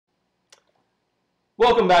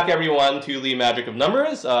Welcome back, everyone, to the Magic of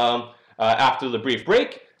Numbers after the brief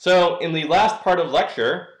break. So in the last part of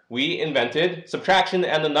lecture, we invented subtraction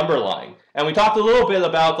and the number line. And we talked a little bit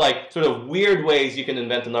about sort of weird ways you can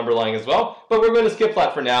invent a number line as well, but we're going to skip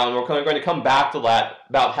that for now, and we're going to come back to that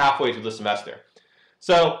about halfway through the semester.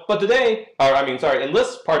 But today, in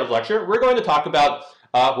this part of lecture, we're going to talk about,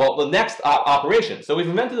 the next operation. So we've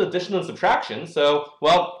invented addition and subtraction, so,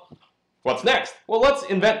 what's next? Well, let's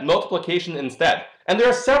invent multiplication instead. And there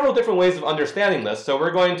are several different ways of understanding this, so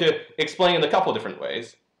we're going to explain in a couple different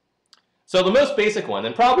ways. So the most basic one,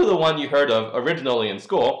 and probably the one you heard of originally in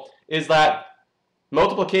school, is that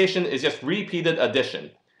multiplication is just repeated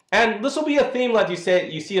addition. And this will be a theme that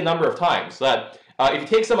you see a number of times, that if you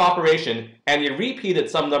take some operation and you repeat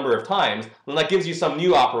it some number of times, then that gives you some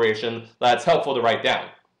new operation that's helpful to write down.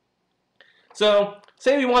 So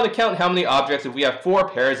say we want to count how many objects if we have 4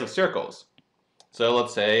 pairs of circles. So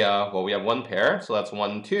let's say, we have 1 pair, so that's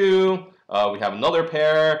 1, 2. We have another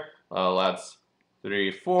pair, that's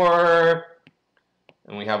 3, 4.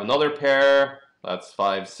 And we have another pair, that's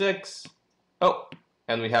 5, 6. Oh,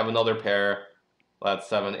 and we have another pair, that's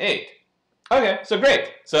 7, 8. Okay, so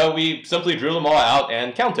great. So we simply drew them all out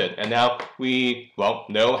and counted. And now we,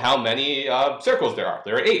 know how many circles there are.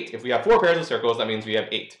 There are 8. If we have 4 pairs of circles, that means we have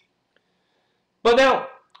 8. But now,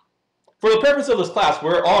 for the purpose of this class,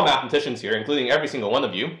 we're all mathematicians here, including every single one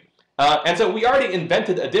of you. And so we already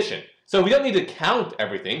invented addition. So we don't need to count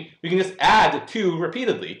everything. We can just add 2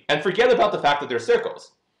 repeatedly and forget about the fact that they're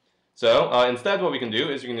circles. So instead what we can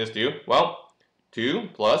do is we can just do, 2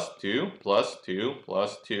 plus 2 plus 2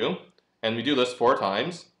 plus 2. And we do this 4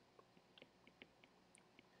 times.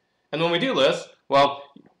 And when we do this,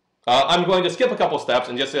 I'm going to skip a couple steps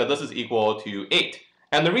and just say that this is equal to 8.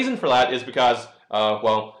 And the reason for that is because,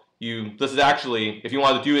 this is actually, if you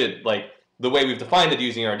want to do it the way we've defined it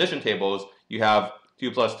using our addition tables, you have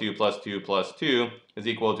 2 plus 2 plus 2 plus 2 is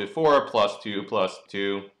equal to 4 plus 2 plus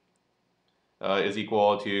 2 is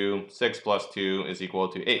equal to 6 plus 2 is equal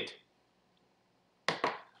to 8.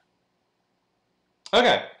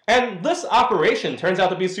 Okay, and this operation turns out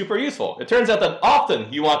to be super useful. It turns out that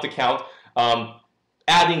often you want to count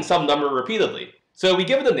adding some number repeatedly. So we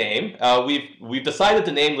give it a name. We've decided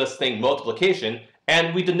to name this thing multiplication,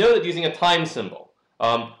 and we denote it using a time symbol.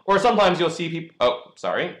 Or sometimes you'll see people.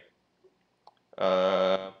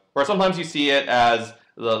 Or sometimes you see it as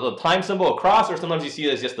the time symbol across, or sometimes you see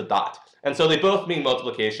it as just the dot. And so they both mean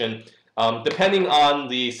multiplication. Depending on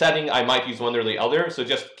the setting, I might use one or the other, so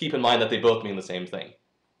just keep in mind that they both mean the same thing.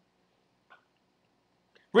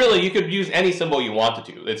 Really, you could use any symbol you wanted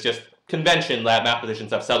to. It's just convention that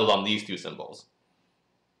mathematicians have settled on these 2 symbols.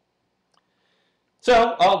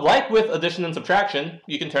 So, like with addition and subtraction,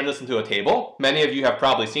 you can turn this into a table. Many of you have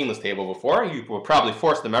probably seen this table before. You were probably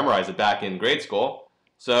forced to memorize it back in grade school.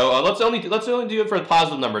 So let's only do it for the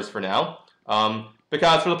positive numbers for now,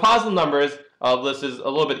 because for the positive numbers, this is a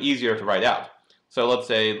little bit easier to write out. So let's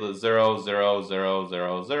say the 0, 0, 0,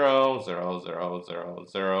 0, 0, 0, 0, 0,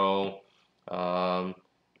 0,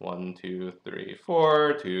 1, 2, 3,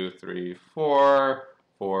 4, 2, 3, 4,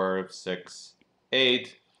 4, 6,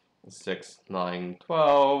 8, 6, 9,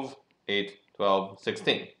 12, 8, 12,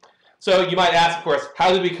 16. So you might ask, of course,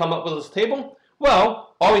 how did we come up with this table?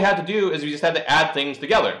 Well, all we had to do is we just had to add things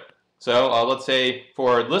together. So let's say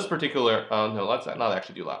for this particular, no, let's not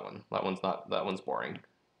actually do that one. That one's boring.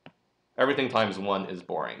 Everything times 1 is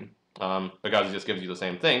boring because it just gives you the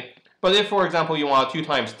same thing. But if, for example, you want 2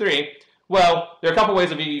 times 3, there are a couple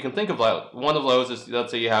ways you can think of that. One of those is,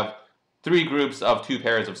 let's say you have 3 groups of 2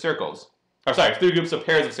 pairs of circles. 3 groups of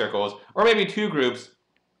pairs of circles, or maybe 2 groups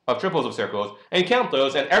of triples of circles, and you count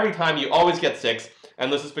those, and every time you always get 6,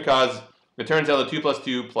 and this is because it turns out that 2 plus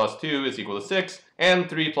 2 plus 2 is equal to 6, and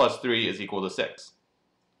 3 plus 3 is equal to 6.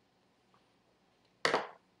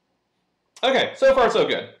 Okay, so far so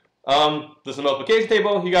good. This is a multiplication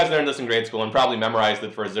table. You guys learned this in grade school and probably memorized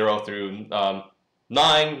it for 0 through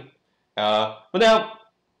 9. But now,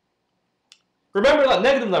 remember that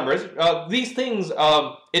negative numbers, these things,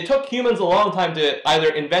 it took humans a long time to either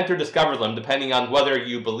invent or discover them, depending on whether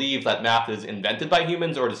you believe that math is invented by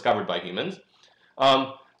humans or discovered by humans.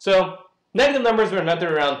 So negative numbers were invented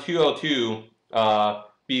around 202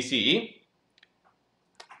 BCE.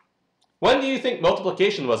 When do you think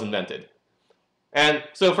multiplication was invented? And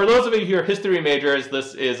so for those of you who are history majors,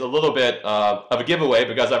 this is a little bit of a giveaway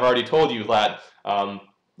because I've already told you that I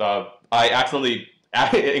accidentally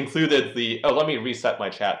included the, let me reset my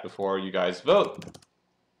chat before you guys vote.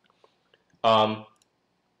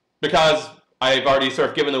 Because I've already sort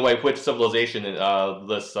of given away which civilization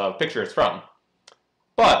this picture is from.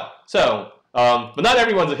 But, so, But not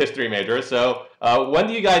everyone's a history major, so when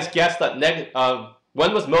do you guys guess that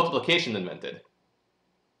when was multiplication invented?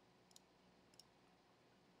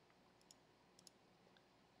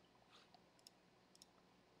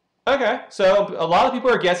 Okay, so a lot of people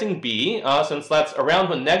are guessing B, since that's around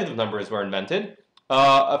when negative numbers were invented.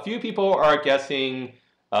 A few people are guessing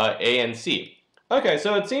A and C. Okay,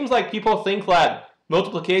 so it seems like people think that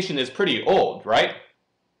multiplication is pretty old, right?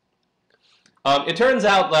 It turns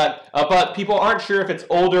out that, but people aren't sure if it's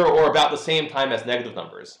older or about the same time as negative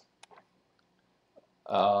numbers.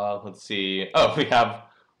 Let's see. Oh, we have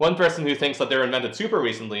one person who thinks that they were invented super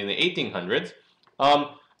recently in the 1800s.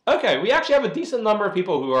 Okay, we actually have a decent number of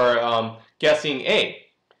people who are guessing A.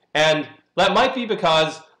 And that might be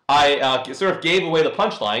because I sort of gave away the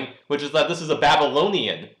punchline, which is that this is a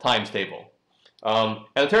Babylonian times table. And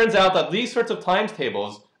it turns out that these sorts of times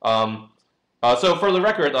tables, so for the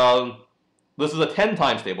record, this is a 10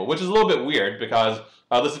 times table, which is a little bit weird because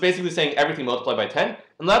this is basically saying everything multiplied by 10,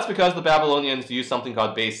 and that's because the Babylonians used something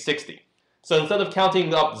called base 60. So instead of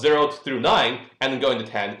counting up 0 through 9 and then going to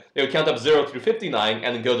 10, they would count up 0 through 59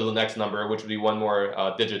 and then go to the next number, which would be one more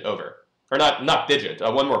digit over. Or not digit,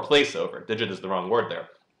 one more place over. Digit is the wrong word there.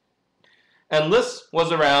 And this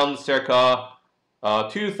was around circa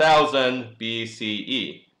 2000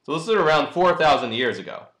 BCE. So this is around 4,000 years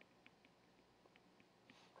ago.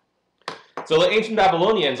 So the ancient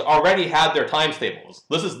Babylonians already had their times tables.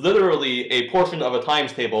 This is literally a portion of a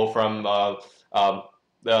times table from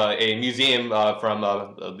a museum from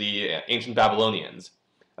the ancient Babylonians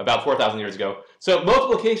about 4,000 years ago. So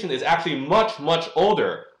multiplication is actually much, much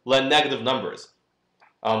older than negative numbers.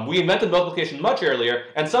 We invented multiplication much earlier,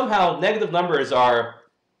 and somehow negative numbers are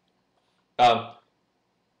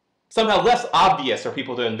somehow less obvious for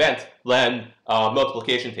people to invent than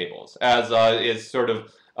multiplication tables, as is sort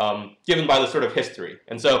of given by the sort of history.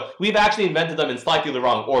 And so we've actually invented them in slightly the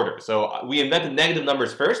wrong order. So we invented negative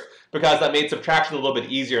numbers first because that made subtraction a little bit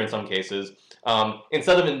easier in some cases,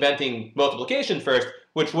 instead of inventing multiplication first,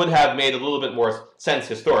 which would have made a little bit more sense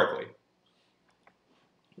historically.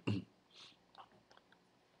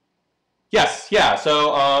 Yes, yeah,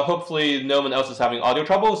 so hopefully no one else is having audio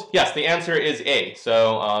troubles. Yes, the answer is A,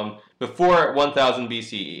 so before 1000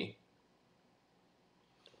 BCE.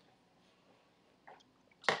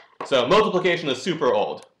 So multiplication is super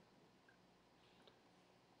old.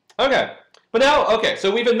 Okay, but now, okay, so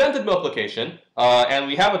we've invented multiplication, and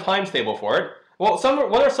we have a times table for it. Well,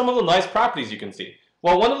 what are some of the nice properties you can see?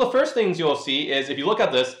 Well, one of the first things you'll see is if you look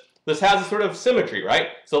at this, this has a sort of symmetry, right?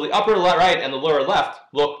 So the upper right and the lower left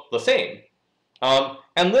look the same.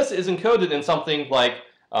 And this is encoded in something like,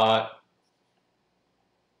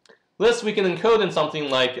 this we can encode in something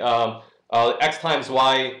like x times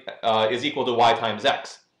y is equal to y times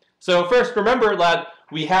x. So first, remember that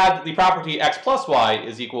we had the property x plus y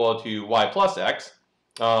is equal to y plus x.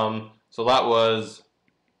 So that was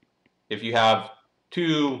if you have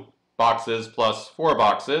 2 boxes plus 4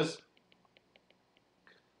 boxes,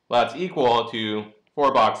 that's equal to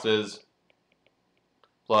 4 boxes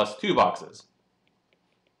plus 2 boxes.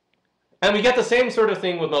 And we get the same sort of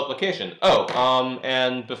thing with multiplication. Oh,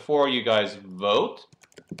 and before you guys vote,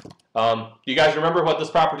 do you guys remember what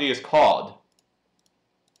this property is called?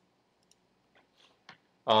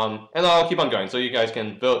 And I'll keep on going, so you guys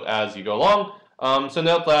can vote as you go along. So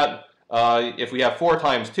note that if we have 4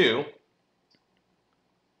 times 2,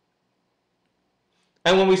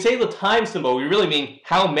 and when we say the time symbol, we really mean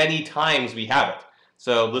how many times we have it.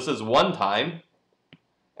 So this is 1 time,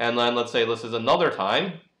 and then let's say this is another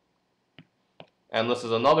time, and this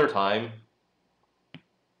is another time,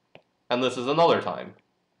 and this is another time.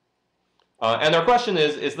 And our question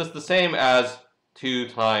is this the same as 2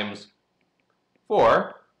 times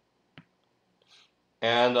 4?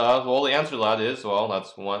 And well, the answer to that is, well,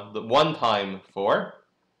 that's 1 time 4,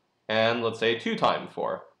 and let's say 2 times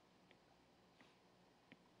 4.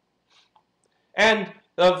 And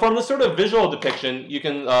from this sort of visual depiction,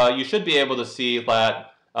 you should be able to see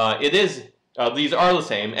that these are the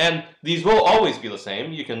same, and these will always be the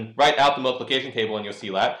same. You can write out the multiplication table and you'll see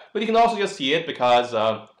that, but you can also just see it because,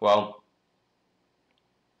 well,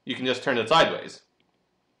 you can just turn it sideways.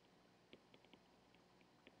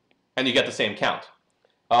 And you get the same count.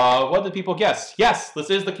 What did people guess? Yes, this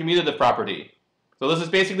is the commutative property. So this is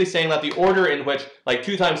basically saying that the order in which, like,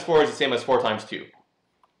 2 times 4 is the same as 4 times 2.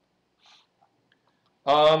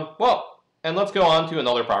 Well, and let's go on to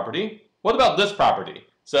another property. What about this property?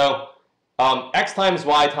 So, x times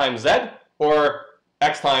y times z, or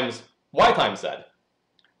x times y times z.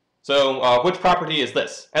 So, which property is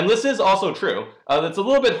this? And this is also true. It's a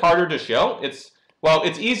little bit harder to show. It's Well,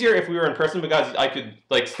 it's easier if we were in person because I could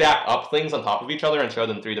like stack up things on top of each other and show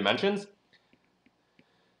them in 3 dimensions.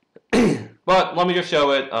 But let me just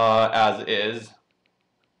show it as is.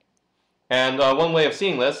 And one way of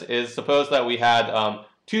seeing this is suppose that we had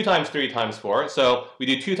 2 times 3 times 4. So we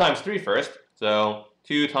do 2 times 3 first. So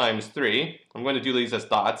 2 times 3. I'm going to do these as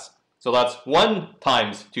dots. So that's 1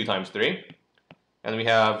 times 2 times 3. And we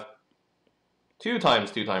have 2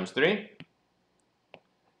 times 2 times 3.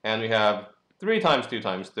 And we have 3 times 2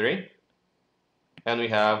 times 3. And we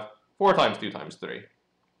have 4 times 2 times 3.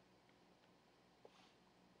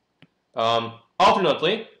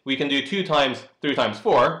 Alternately, we can do 2 times 3 times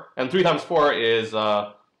 4. And 3 times 4 is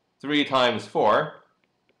 3 times 4.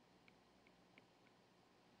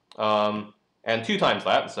 And 2 times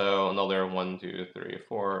that, so another 1, 2, 3,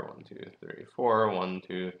 4, 1, 2, 3, 4, 1,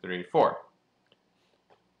 2, 3, 4.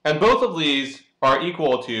 And both of these are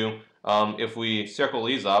equal to, if we circle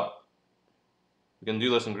these up, we can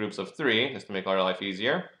do this in groups of 3, just to make our life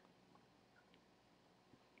easier.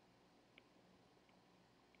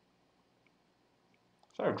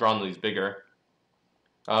 So I've drawn these bigger.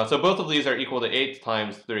 So both of these are equal to 8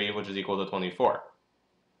 times 3, which is equal to 24.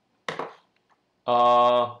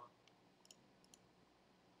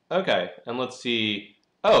 Okay, and let's see.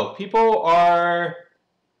 Oh, people are...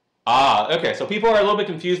 okay, so people are a little bit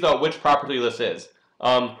confused about which property this is.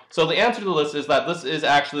 So the answer to this is that this is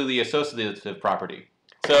actually the associative property.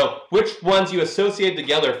 So which ones you associate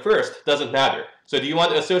together first doesn't matter. So do you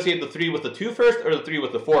want to associate the 3 with the 2 first or the 3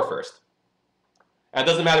 with the 4 first? And it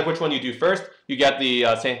doesn't matter which one you do first, you get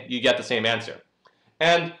the same answer.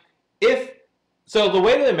 And so the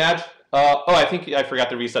way to imagine... oh, I think I forgot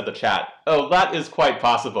to reset the chat. Oh, that is quite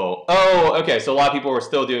possible. Oh, okay, so a lot of people were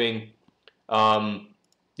still doing...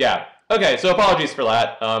 yeah. Okay, so apologies for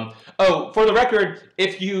that. Oh, for the record,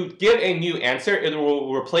 if you give a new answer, it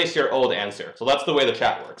will replace your old answer. So that's the way the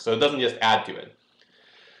chat works. So it doesn't just add to it.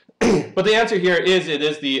 But the answer here is it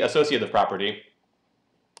is the associative property.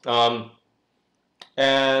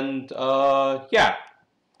 Yeah.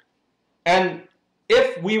 And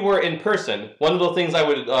if we were in person, one of the things I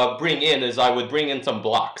would bring in is I would bring in some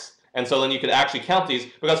blocks. And so then you could actually count these,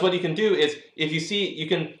 because what you can do is, if you see, you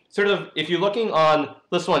can sort of, if you're looking on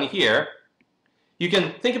this one here, you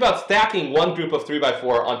can think about stacking one group of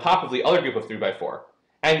 3x4 on top of the other group of 3x4.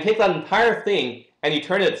 And you take that entire thing and you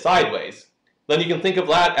turn it sideways. Then you can think of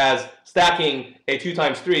that as stacking a 2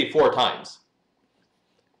 times 3 4 times.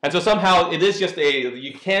 And so somehow it is just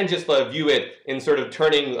you can just view it in sort of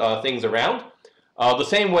turning things around. The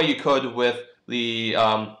same way you could with the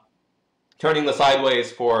turning the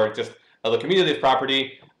sideways for just the commutative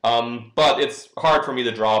property, but it's hard for me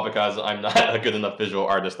to draw because I'm not a good enough visual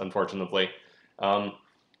artist, unfortunately. But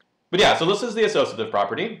yeah, so this is the associative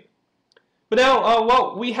property. But now,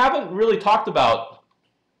 well, we haven't really talked about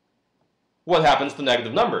what happens to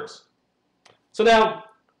negative numbers. So now,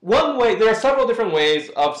 one way, there are several different ways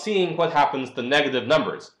of seeing what happens to negative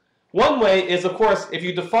numbers. One way is, of course, if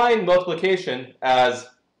you define multiplication as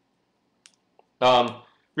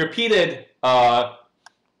repeated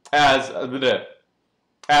as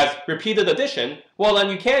repeated addition, well, then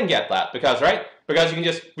you can get that because, right? Because you can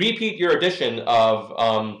just repeat your addition of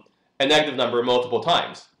a negative number multiple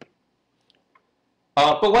times.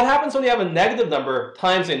 But what happens when you have a negative number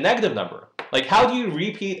times a negative number? Like, how do you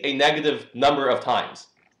repeat a negative number of times?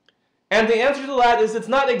 And the answer to that is it's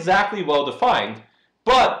not exactly well defined,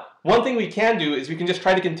 but one thing we can do is we can just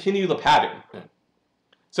try to continue the pattern.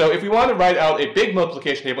 So if we want to write out a big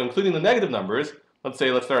multiplication table, including the negative numbers, let's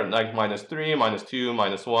start at minus 3, minus 2,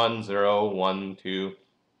 minus 1, 0, 1, 2,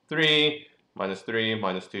 3, minus 3,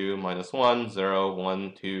 minus 2, minus 1, 0,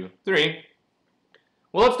 1, 2, 3.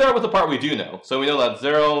 Well, let's start with the part we do know. So we know that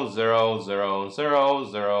 0, 0, 0,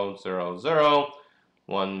 0, 0, 0, 0,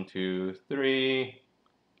 1, 2, 3,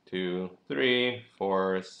 2, 3,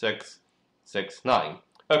 4, 6, 6, 9.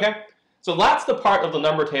 Okay? So that's the part of the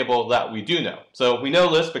number table that we do know. So we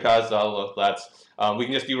know this because we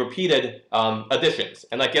can just do repeated additions,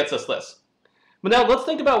 and that gets us this. But now let's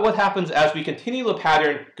think about what happens as we continue the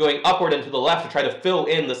pattern going upward and to the left to try to fill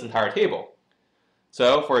in this entire table.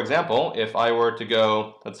 So, for example, if I were to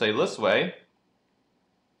go, let's say, this way,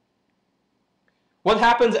 what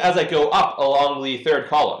happens as I go up along the third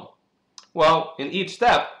column? Well, in each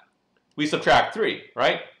step, we subtract 3,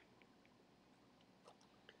 right?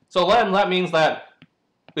 So then that means that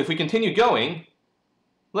if we continue going,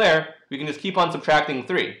 there, we can just keep on subtracting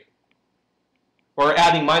 3. Or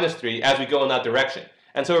adding minus 3 as we go in that direction.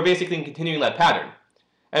 And so we're basically continuing that pattern.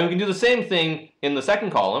 And we can do the same thing in the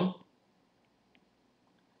second column,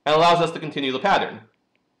 and allows us to continue the pattern.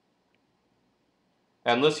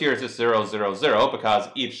 And this here is just 0, 0, 0, because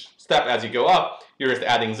each step as you go up, you're just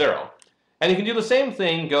adding 0. And you can do the same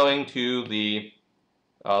thing going to the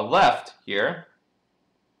left here.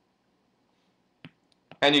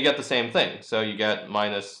 And you get the same thing. So you get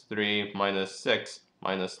minus 3, minus 6,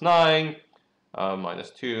 minus 9, minus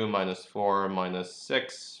 2, minus 4, minus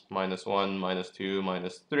 6, minus 1, minus 2,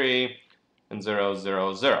 minus 3, and 0,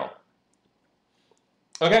 0, 0.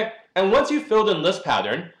 Okay, and once you've filled in this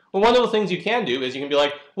pattern, well, one of the things you can do is you can be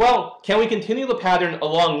like, well, can we continue the pattern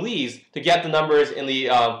along these to get the numbers in the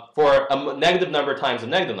for a negative number times a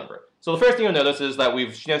negative number? So the first thing you'll notice is that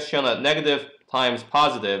we've just shown that negative times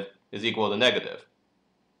positive is equal to negative.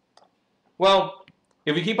 Well,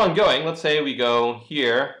 if we keep on going, let's say we go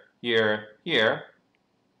here, here, here.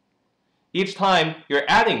 Each time you're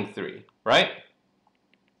adding 3, right?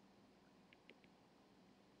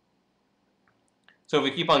 So if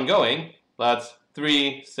we keep on going, that's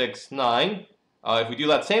 3, 6, 9. If we do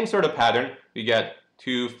that same sort of pattern, we get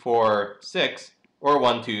 2, 4, 6, or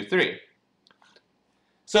 1, 2, 3.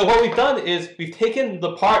 So what we've done is we've taken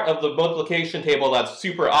the part of the multiplication table that's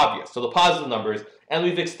super obvious, so the positive numbers, and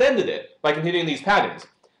we've extended it by continuing these patterns.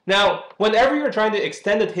 Now, whenever you're trying to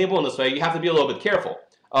extend a table in this way, you have to be a little bit careful.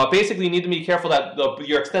 Basically, you need to be careful that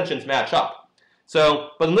your extensions match up.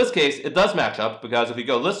 So, but in this case, it does match up, because if you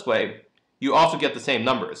go this way, you also get the same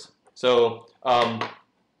numbers. So,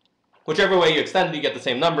 whichever way you extend it, you get the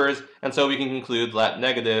same numbers, and so we can conclude that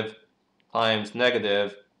negative times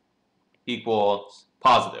negative equals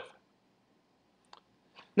positive.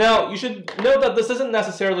 Now, you should note that this isn't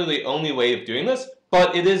necessarily the only way of doing this,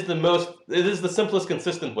 but it is the simplest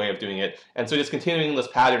consistent way of doing it, and so just continuing this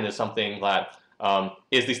pattern is something that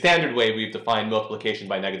is the standard way we've defined multiplication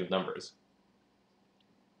by negative numbers.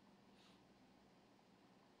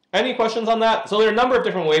 Any questions on that? So there are a number of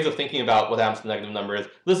different ways of thinking about what happens to negative numbers.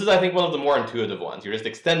 This is, I think, one of the more intuitive ones. You're just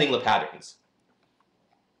extending the patterns.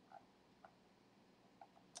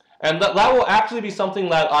 And that will actually be something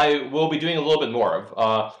that I will be doing a little bit more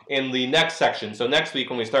of in the next section. So next week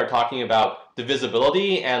when we start talking about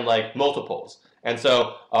divisibility and like multiples. And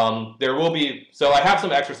so there will be, so I have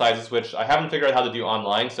some exercises which I haven't figured out how to do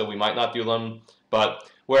online, so we might not do them, but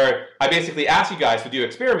where I basically ask you guys to do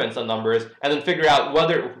experiments on numbers and then figure out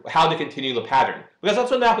how to continue the pattern. Because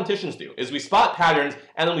that's what mathematicians do, is we spot patterns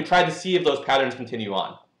and then we try to see if those patterns continue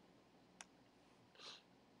on.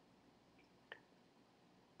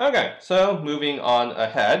 Okay, so moving on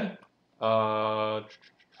ahead.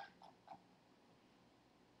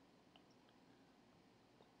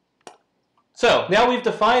 So now we've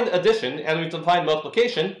defined addition and we've defined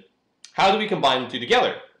multiplication. How do we combine the two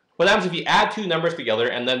together? What happens if you add two numbers together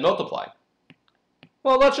and then multiply?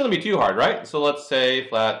 Well, that shouldn't be too hard, right? So let's say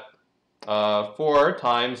that 4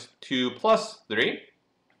 times 2 plus 3.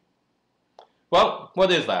 Well,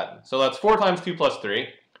 what is that? So that's 4 times 2 plus 3.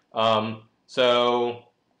 So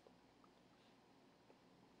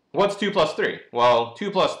what's 2 plus 3? Well,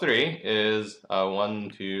 2 plus 3 is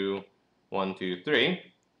 1, 2, 1, 2, 3.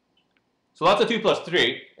 So that's a 2 plus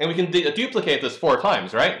 3, and we can duplicate this 4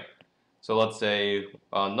 times, right? So let's say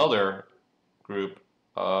another group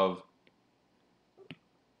of,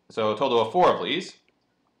 so a total of 4 of these.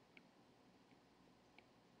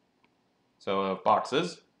 So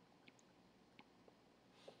boxes.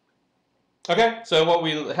 Okay, so what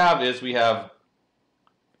we have is we have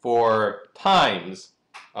 4 times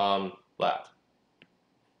that.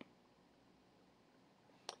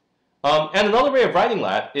 And another way of writing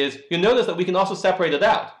that is, you'll notice that we can also separate it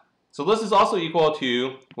out. So this is also equal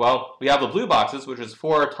to, well, we have the blue boxes, which is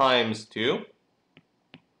 4 times 2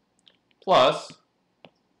 plus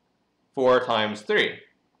 4 times 3.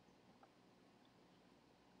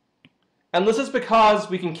 And this is because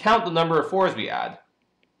we can count the number of 4s we add.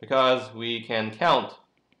 Because we can count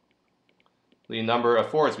the number of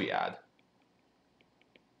 4s we add.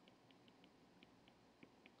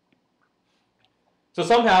 So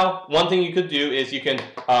somehow, one thing you could do is you can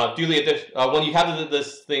do the addition. When you have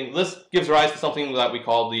this thing, this gives rise to something that we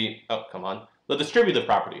call the distributive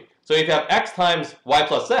property. So if you have x times y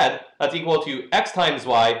plus z, that's equal to x times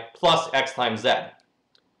y plus x times z.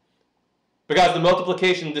 Because the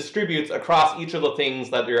multiplication distributes across each of the things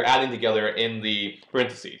that you're adding together in the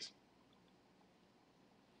parentheses.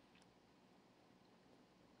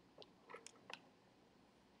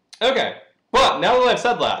 Okay, but now that I've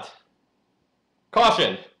said that,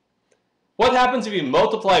 caution. What happens if you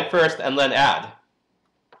multiply first and then add?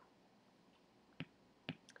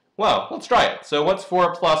 Well, let's try it. So what's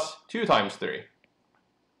 4 plus 2 times 3?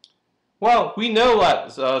 Well, we know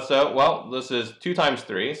that, well, this is 2 times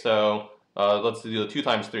 3, so let's do the 2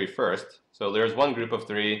 times 3 first. So there's one group of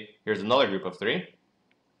 3, here's another group of 3.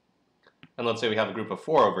 and let's say we have a group of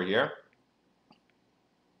 4 over here.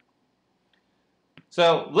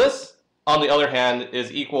 So this, on the other hand,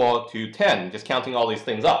 is equal to 10, just counting all these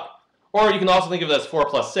things up. Or you can also think of it as 4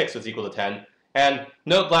 plus 6 is equal to 10. And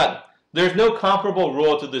note that there's no comparable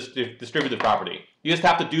rule to this distributive property. You just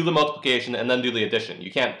have to do the multiplication and then do the addition.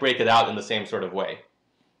 You can't break it out in the same sort of way.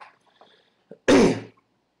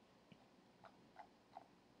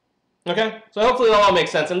 Okay, so hopefully that all makes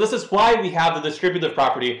sense. And this is why we have the distributive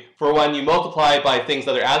property for when you multiply by things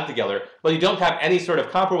that are added together, but you don't have any sort of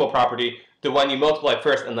comparable property to when you multiply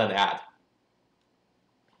first and then add.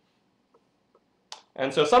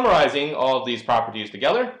 And so summarizing all of these properties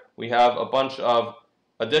together, we have a bunch of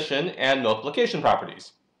addition and multiplication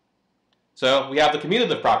properties. So we have the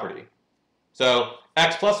commutative property. So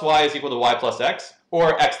x plus y is equal to y plus x,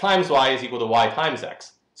 or x times y is equal to y times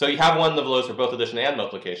x. So you have one of those for both addition and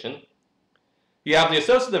multiplication. You have the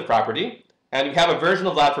associative property, and you have a version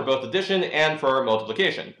of that for both addition and for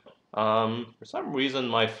multiplication. For some reason,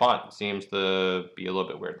 my font seems to be a little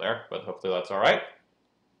bit weird there, but hopefully that's all right.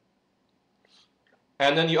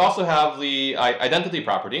 And then you also have the identity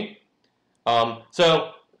property.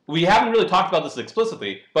 So we haven't really talked about this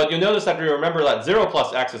explicitly, but you'll notice that we remember that 0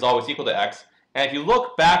 plus x is always equal to x. And if you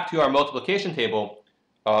look back to our multiplication table,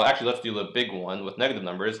 actually let's do the big one with negative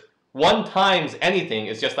numbers, 1 times anything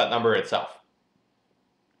is just that number itself.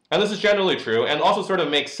 And this is generally true, and also sort of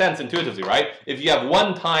makes sense intuitively, right? If you have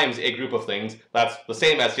 1 times a group of things, that's the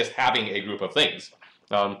same as just having a group of things.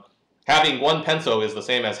 Having 1 pencil is the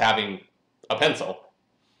same as having a pencil.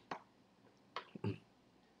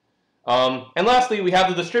 And lastly, we have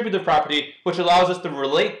the distributive property, which allows us to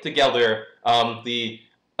relate together the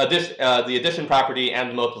addition property and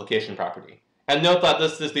the multiplication property. And note that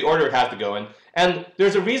this is the order it has to go in. And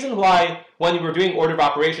there's a reason why when we're doing order of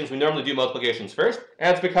operations, we normally do multiplications first.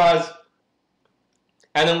 And it's because,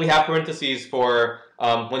 and then we have parentheses for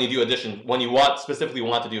when you do addition, when you specifically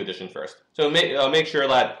want to do addition first. So make sure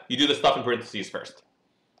that you do the stuff in parentheses first.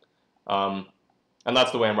 And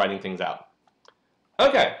that's the way I'm writing things out.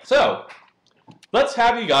 Okay, so let's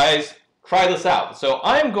have you guys try this out. So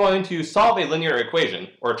I'm going to solve a linear equation,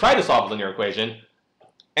 or try to solve a linear equation.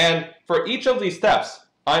 And for each of these steps,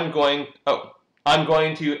 I'm going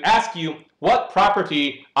to ask you what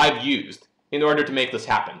property I've used in order to make this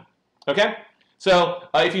happen. Okay? So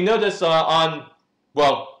if you notice later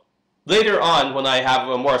on when I have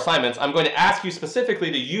more assignments, I'm going to ask you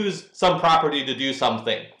specifically to use some property to do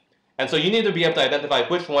something. And so you need to be able to identify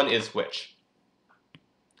which one is which.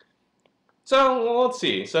 So let's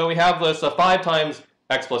see. So we have this 5 times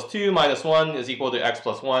x plus 2 minus 1 is equal to x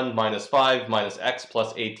plus 1 minus 5 minus x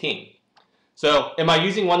plus 18. So am I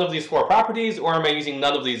using one of these 4 properties, or am I using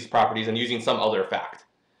none of these properties and using some other fact?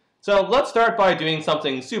 So let's start by doing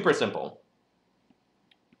something super simple.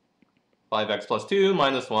 5x plus 2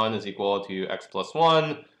 minus 1 is equal to x plus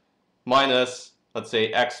 1 minus, let's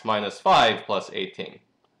say, x minus 5 plus 18.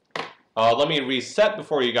 Let me reset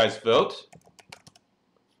before you guys vote.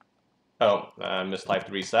 Oh, I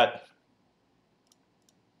mistyped reset.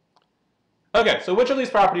 Okay, so which of these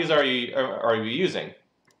properties are you using?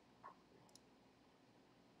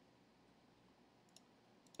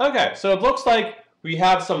 Okay, so it looks like we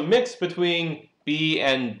have some mix between B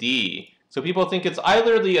and D. So people think it's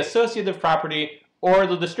either the associative property or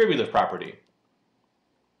the distributive property.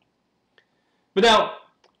 But now,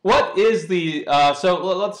 what is the, so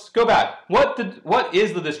let's go back. What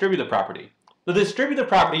is the distributive property? The distributive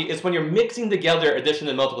property is when you're mixing together addition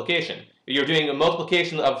and multiplication. You're doing a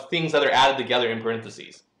multiplication of things that are added together in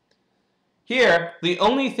parentheses. Here, the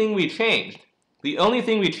only thing we changed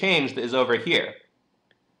is over here.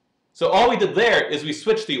 So all we did there is we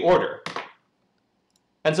switched the order.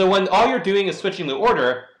 And so when all you're doing is switching the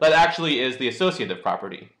order, that actually is the associative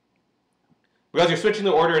property. Because you're switching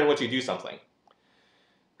the order in which you do something.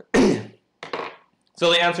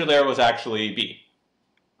 So the answer there was actually B.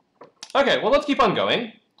 Okay, well, let's keep on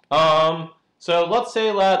going. So let's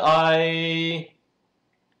say that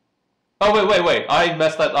oh, wait. I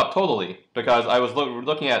messed that up totally because I was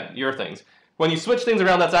looking at your things. When you switch things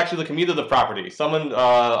around, that's actually the commutative property. So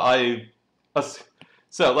that's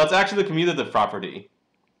actually the commutative property.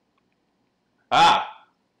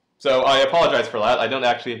 So I apologize for that. I don't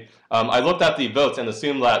actually, I looked at the votes and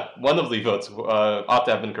assumed that one of the votes ought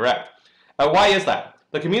to have been correct. Why is that?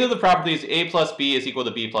 The commutative property is a plus b is equal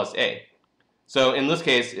to b plus a. So in this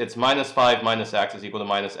case, it's minus 5 minus x is equal to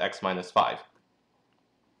minus x minus 5.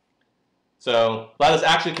 So that is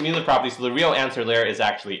actually commutative property, so the real answer there is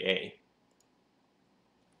actually A.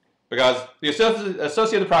 Because the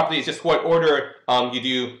associative property is just what order you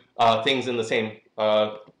do things in the same,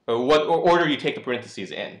 what order you take the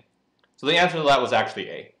parentheses in. So the answer to that was actually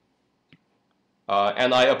A.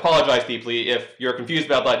 And I apologize deeply. If you're confused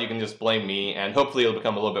about that, you can just blame me, and hopefully it'll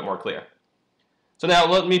become a little bit more clear. So now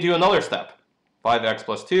let me do another step. 5x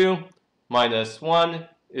plus 2 minus 1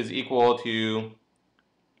 is equal to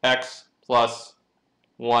x plus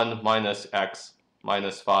 1 minus x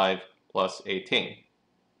minus 5 plus 18.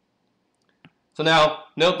 So now,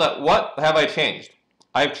 note that what have I changed?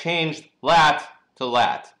 I've changed lat to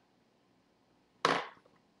lat.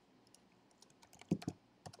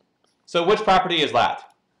 So which property is lat?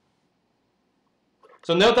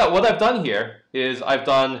 So note that what I've done here is I've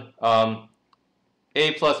done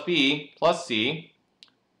a plus b plus c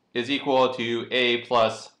is equal to a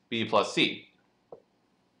plus b plus c.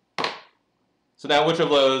 So now which of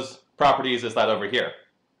those properties is that over here?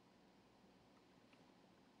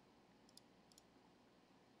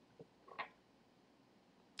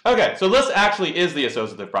 Okay, so this actually is the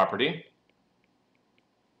associative property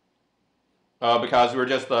because we're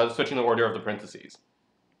just switching the order of the parentheses.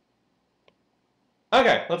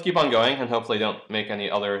 Okay, let's keep on going and hopefully don't make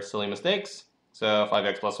any other silly mistakes. So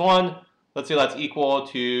 5x plus 1, let's say that's equal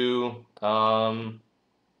to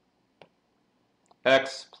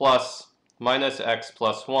x plus minus x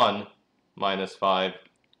plus 1 minus 5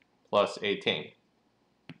 plus 18.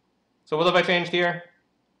 So what have I changed here?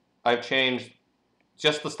 I've changed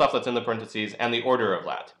just the stuff that's in the parentheses and the order of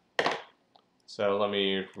that. So let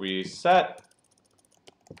me reset.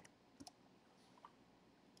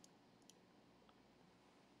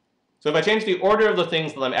 So if I change the order of the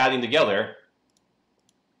things that I'm adding together,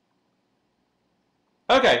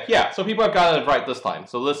 okay, yeah, so people have gotten it right this time.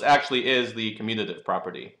 So this actually is the commutative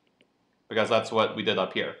property, because that's what we did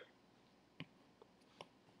up here.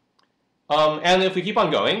 And if we keep on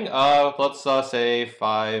going, let's say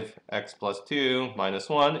 5x plus 2 minus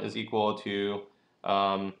 1 is equal to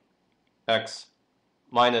x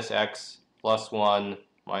minus x plus 1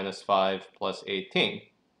 minus 5 plus 18.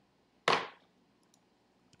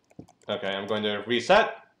 Okay, I'm going to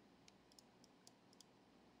reset.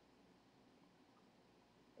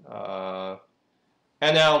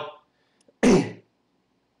 And now,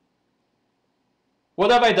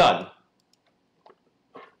 what have I done?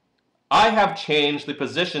 I have changed the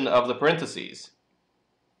position of the parentheses.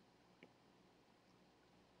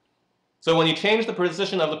 So when you change the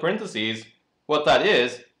position of the parentheses, what that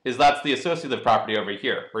is that's the associative property over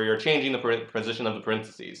here, where you're changing the position of the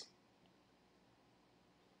parentheses.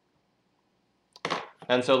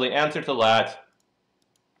 And so the answer to that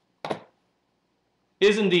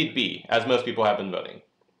is indeed B, as most people have been voting.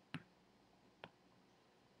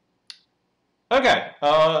 Okay,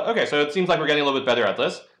 okay, so it seems like we're getting a little bit better at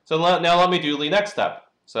this. So now let me do the next step.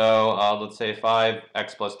 So let's say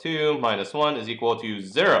 5x plus 2 minus 1 is equal to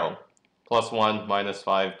 0 plus 1 minus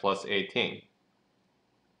 5 plus 18.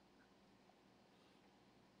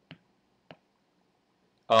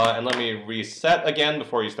 And let me reset again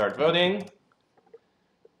before you start voting.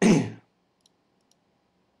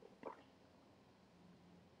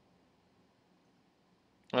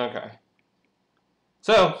 Okay.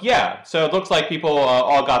 So yeah, so it looks like people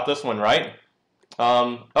all got this one right.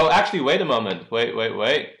 Oh, actually, wait a moment.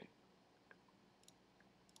 Wait.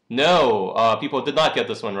 No, people did not get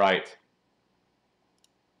this one right.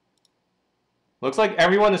 Looks like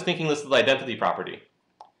everyone is thinking this is the identity property.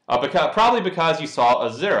 Probably because you saw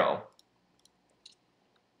a 0.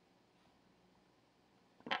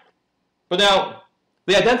 But now,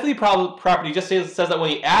 the identity property just says that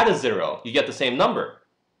when you add a 0, you get the same number.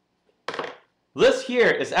 This here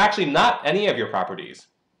is actually not any of your properties.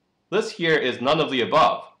 This here is none of the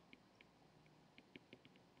above.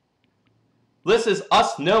 This is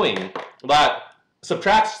us knowing that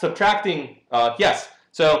subtracting, yes,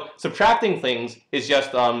 so subtracting things is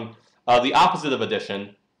just the opposite of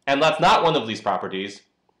addition, and that's not one of these properties,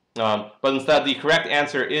 but instead the correct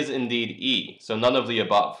answer is indeed E, so none of the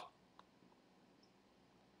above.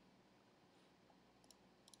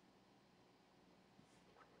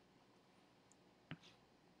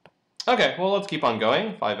 Okay, well, let's keep on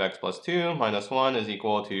going. 5x plus 2 minus 1 is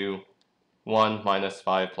equal to 1 minus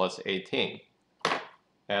 5 plus 18.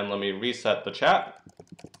 And let me reset the chat.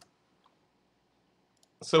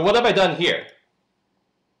 So what have I done here?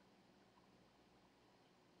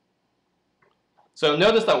 So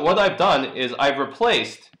notice that what I've done is I've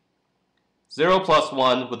replaced 0 plus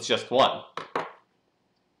 1 with just 1.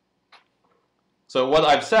 So what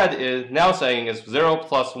I've said is, now saying is 0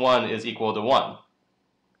 plus 1 is equal to 1.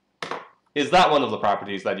 Is that one of the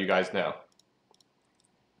properties that you guys know?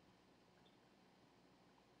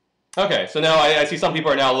 Okay, so now I see some people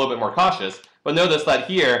are now a little bit more cautious, but notice that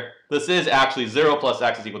here, this is actually 0 plus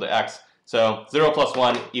x is equal to x, So 0 plus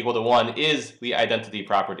 1 equal to 1 is the identity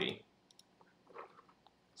property.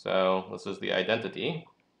 So this is the identity.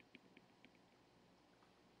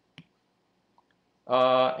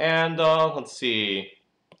 Let's see.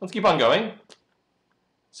 Let's keep on going.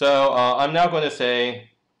 So I'm now going to say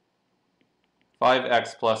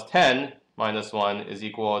 5x plus 10 minus 1 is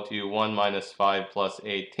equal to 1 minus 5 plus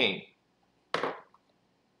 18.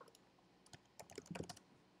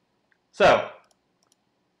 So,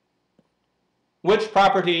 which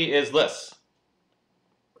property is this?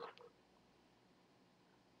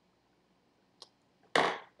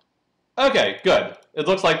 Okay, good. It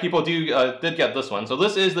looks like people did get this one. So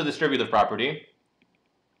this is the distributive property,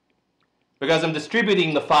 because I'm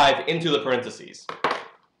distributing the 5 into the parentheses.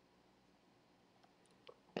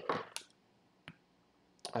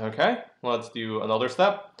 Okay, let's do another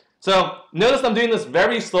step. So notice I'm doing this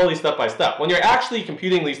very slowly, step by step. When you're actually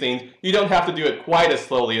computing these things, you don't have to do it quite as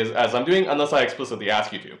slowly as I'm doing, unless I explicitly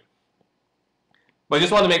ask you to. But I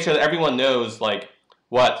just want to make sure that everyone knows like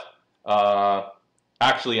what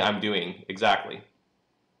actually I'm doing exactly.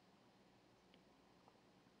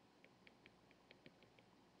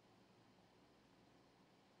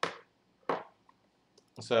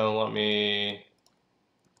 So let me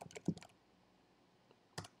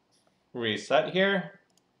reset here.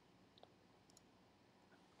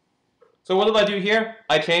 So what did I do here?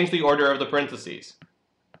 I changed the order of the parentheses.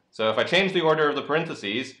 So if I change the order of the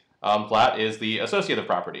parentheses, flat is the associative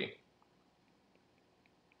property.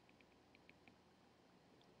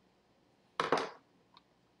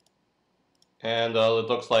 And it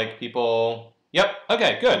looks like people, yep,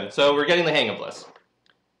 okay, good. So we're getting the hang of this.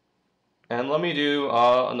 And let me do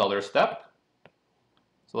another step.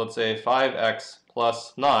 So let's say 5x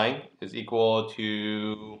plus 9 is equal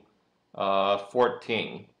to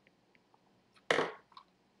 14.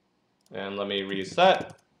 And let me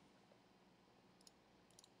reset.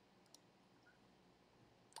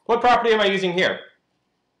 What property am I using here?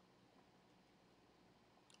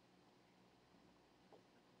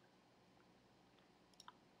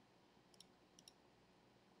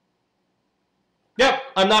 Yep,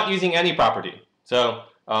 I'm not using any property. So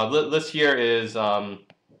this here is none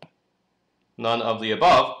of the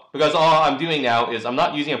above, because all I'm doing now is I'm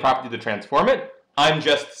not using a property to transform it. I'm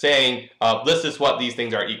just saying this is what these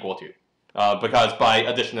things are equal to, because by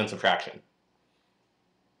addition and subtraction.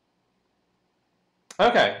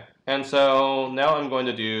 Okay, and so now I'm going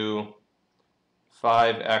to do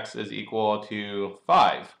 5x is equal to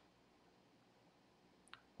 5.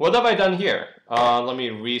 What have I done here? Let me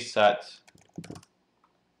reset.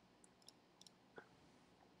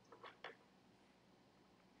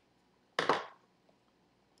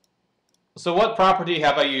 So what property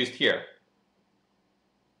have I used here?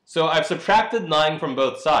 So I've subtracted 9 from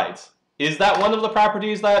both sides. Is that one of the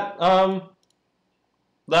properties that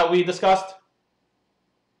that we discussed?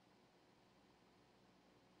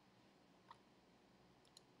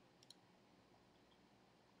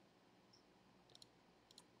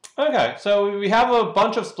 Okay, so we have a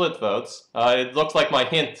bunch of split votes. It looks like my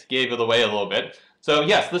hint gave it away a little bit. So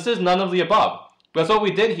yes, this is none of the above. Because what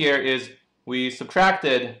we did here is we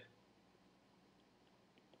subtracted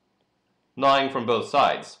 9 from both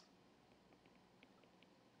sides.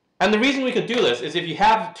 And the reason we could do this is if you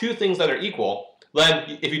have two things that are equal,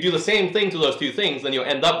 then if you do the same thing to those two things, then you'll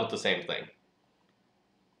end up with the same thing.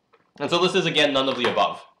 And so this is, again, none of the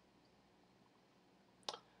above.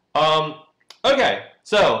 Okay,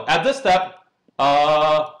 so at this step,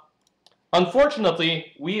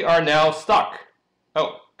 unfortunately, we are now stuck.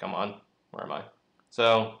 Oh, come on. Where am I?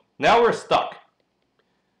 So now we're stuck.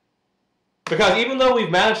 Because even though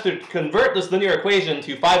we've managed to convert this linear equation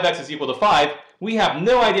to 5x is equal to 5, we have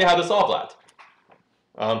no idea how to solve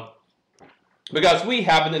that. Because we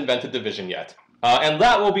haven't invented division yet. And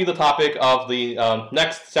that will be the topic of the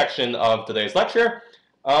next section of today's lecture.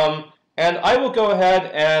 And I will go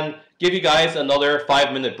ahead and give you guys another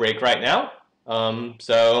 5-minute break right now.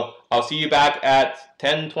 So I'll see you back at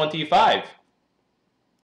 10:25.